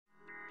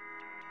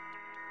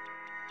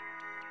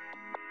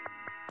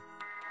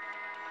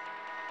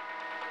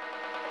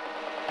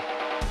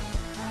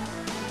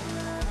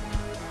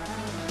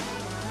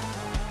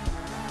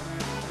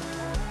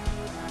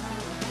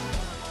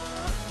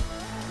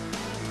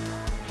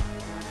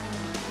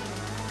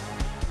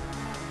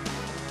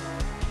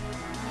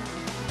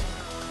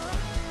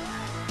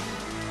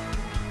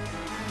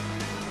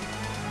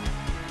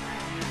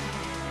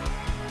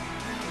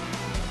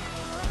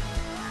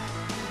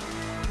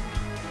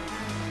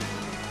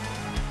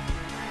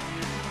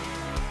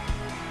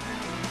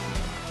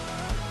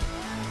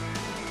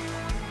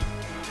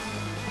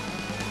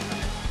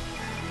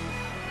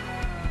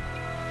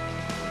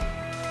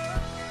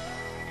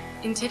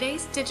In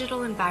today's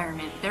digital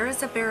environment, there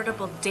is a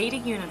veritable data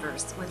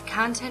universe with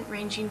content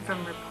ranging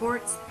from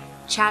reports,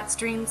 chat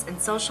streams,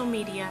 and social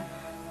media,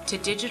 to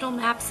digital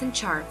maps and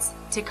charts,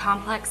 to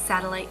complex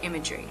satellite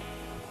imagery.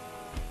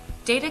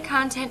 Data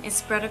content is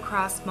spread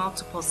across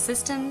multiple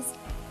systems,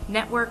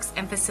 networks,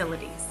 and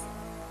facilities.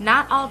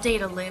 Not all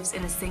data lives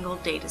in a single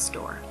data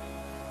store.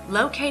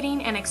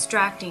 Locating and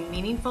extracting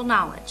meaningful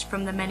knowledge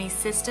from the many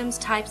systems,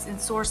 types, and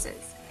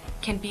sources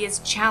can be as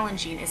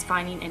challenging as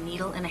finding a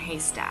needle in a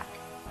haystack.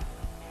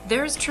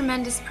 There is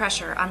tremendous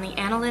pressure on the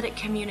analytic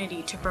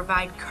community to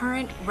provide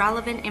current,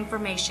 relevant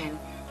information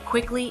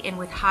quickly and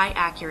with high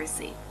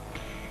accuracy.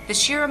 The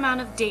sheer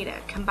amount of data,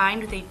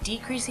 combined with a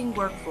decreasing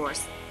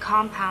workforce,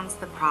 compounds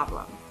the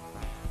problem.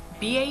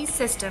 BAE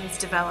Systems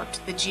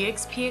developed the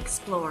GXP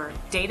Xplorer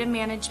data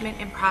management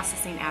and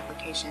processing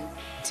application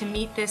to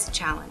meet this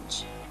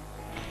challenge.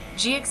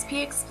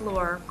 GXP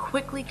Xplorer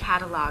quickly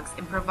catalogs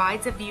and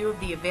provides a view of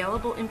the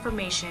available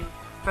information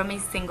from a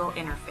single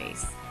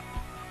interface.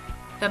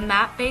 The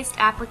map-based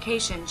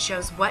application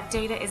shows what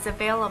data is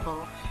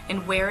available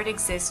and where it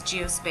exists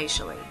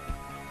geospatially.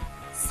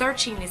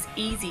 Searching is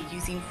easy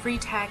using free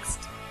text,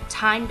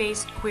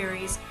 time-based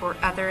queries, or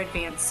other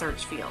advanced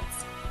search fields.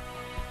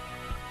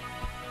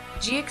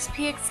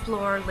 GXP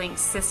Xplorer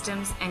links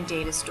systems and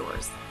data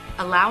stores,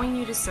 allowing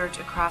you to search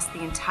across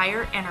the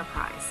entire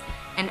enterprise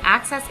and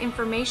access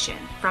information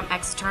from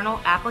external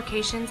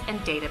applications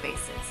and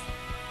databases.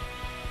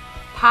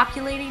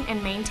 Populating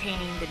and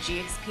maintaining the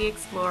GXP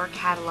Xplorer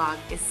catalog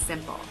is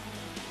simple.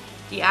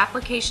 The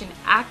application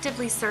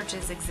actively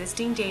searches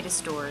existing data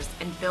stores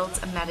and builds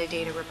a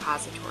metadata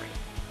repository.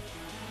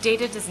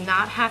 Data does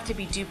not have to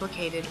be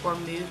duplicated or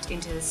moved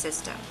into the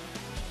system.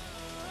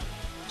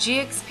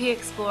 GXP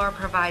Xplorer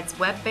provides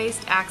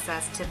web-based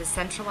access to the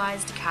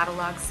centralized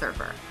catalog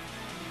server.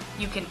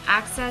 You can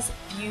access,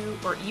 view,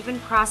 or even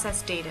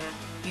process data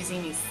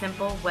using a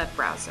simple web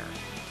browser.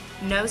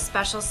 No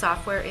special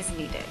software is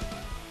needed.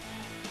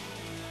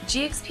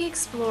 GXP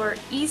Xplorer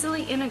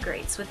easily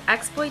integrates with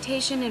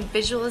exploitation and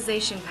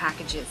visualization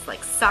packages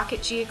like Socket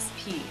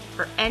GXP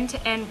for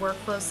end-to-end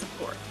workflow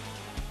support.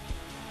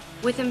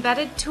 With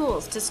embedded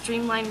tools to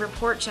streamline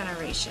report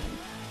generation,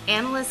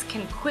 analysts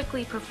can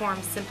quickly perform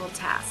simple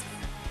tasks.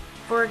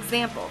 For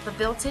example, the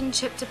built-in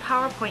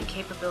chip-to-PowerPoint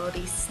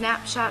capability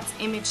snapshots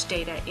image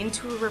data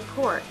into a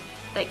report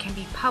that can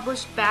be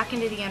published back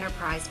into the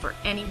enterprise for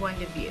anyone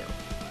to view.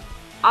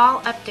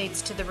 All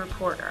updates to the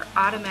report are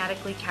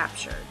automatically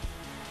captured.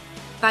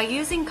 By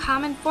using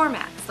common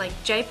formats like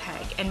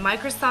JPEG and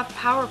Microsoft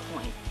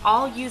PowerPoint,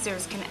 all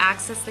users can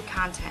access the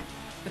content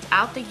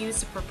without the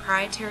use of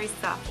proprietary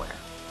software.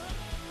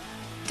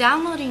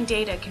 Downloading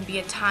data can be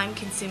a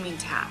time-consuming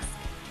task.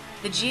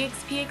 The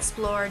GXP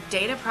Xplorer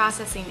data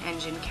processing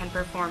engine can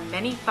perform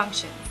many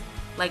functions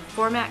like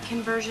format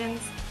conversions,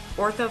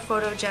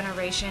 orthophoto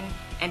generation,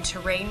 and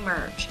terrain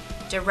merge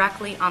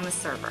directly on the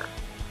server,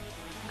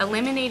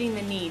 eliminating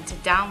the need to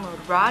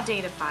download raw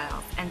data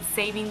files and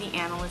saving the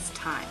analyst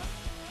time.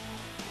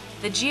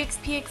 The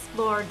GXP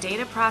Xplorer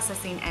data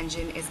processing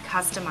engine is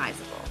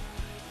customizable.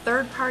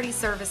 Third-party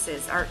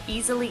services are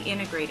easily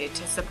integrated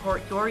to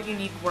support your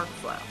unique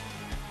workflow.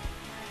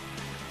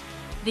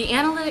 The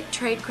analytic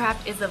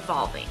tradecraft is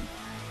evolving.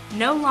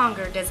 No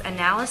longer does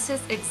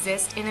analysis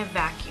exist in a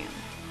vacuum.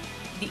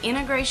 The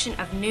integration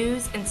of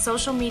news and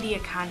social media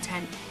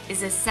content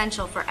is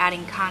essential for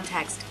adding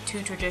context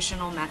to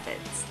traditional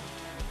methods.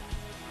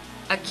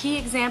 A key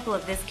example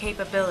of this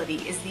capability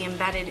is the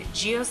embedded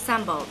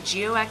GeoSemble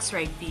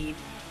GeoX-ray feed,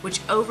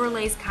 which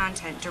overlays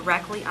content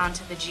directly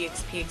onto the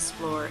GXP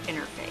Xplorer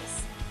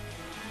interface.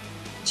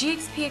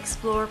 GXP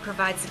Xplorer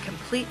provides a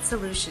complete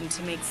solution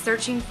to make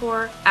searching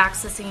for,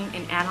 accessing,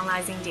 and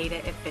analyzing data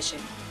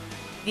efficient.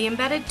 The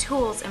embedded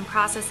tools and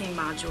processing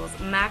modules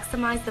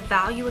maximize the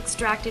value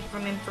extracted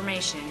from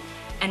information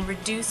and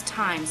reduce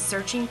time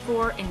searching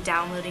for and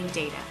downloading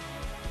data.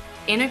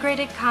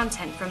 Integrated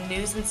content from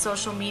news and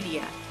social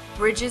media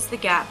bridges the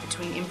gap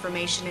between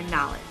information and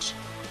knowledge,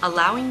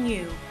 allowing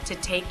you to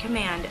take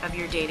command of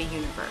your data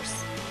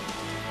universe.